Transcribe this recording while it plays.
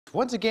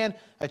Once again,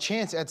 a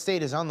chance at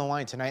state is on the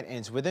line tonight, and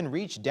it's within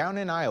reach down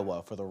in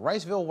Iowa for the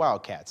Riceville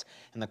Wildcats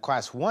in the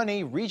Class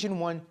 1A Region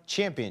 1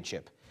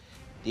 Championship.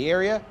 The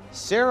area,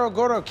 Cerro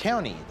Gordo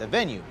County. The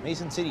venue,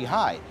 Mason City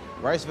High.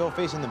 Riceville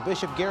facing the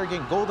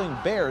Bishop-Garrigan Golden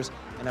Bears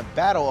in a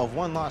battle of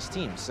one-loss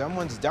teams.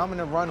 Someone's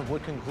dominant run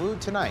would conclude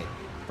tonight.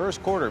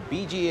 First quarter,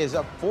 BG is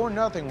up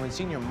 4-0 when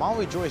senior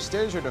Molly Joy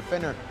stares her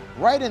defender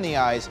right in the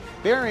eyes,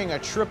 burying a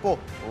triple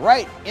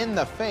right in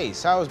the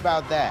face. How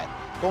about that?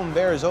 Golden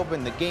Bears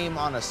opened the game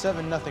on a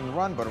 7-0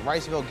 run, but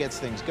Riceville gets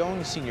things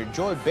going. Senior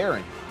Joy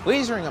Barron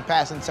lasering a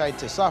pass inside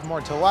to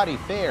sophomore Talati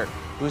Fair,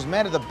 who's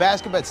mad at the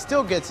basket but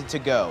still gets it to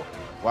go.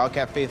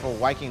 Wildcat faithful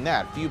liking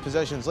that. A few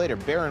possessions later,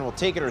 Barron will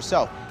take it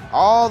herself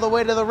all the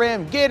way to the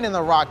rim, getting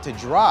the rock to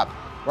drop.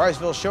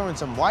 Riceville showing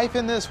some life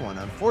in this one.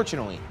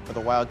 Unfortunately for the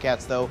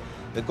Wildcats, though,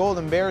 the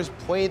Golden Bears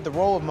played the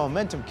role of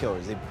momentum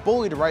killers. They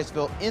bullied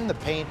Riceville in the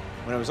paint.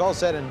 When it was all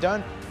said and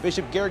done,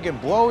 Bishop-Garrigan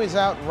blows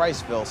out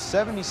Riceville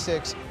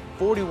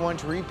 76-41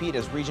 to repeat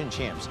as region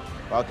champs.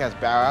 Wildcats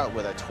bow out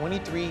with a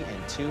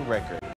 23-2 record.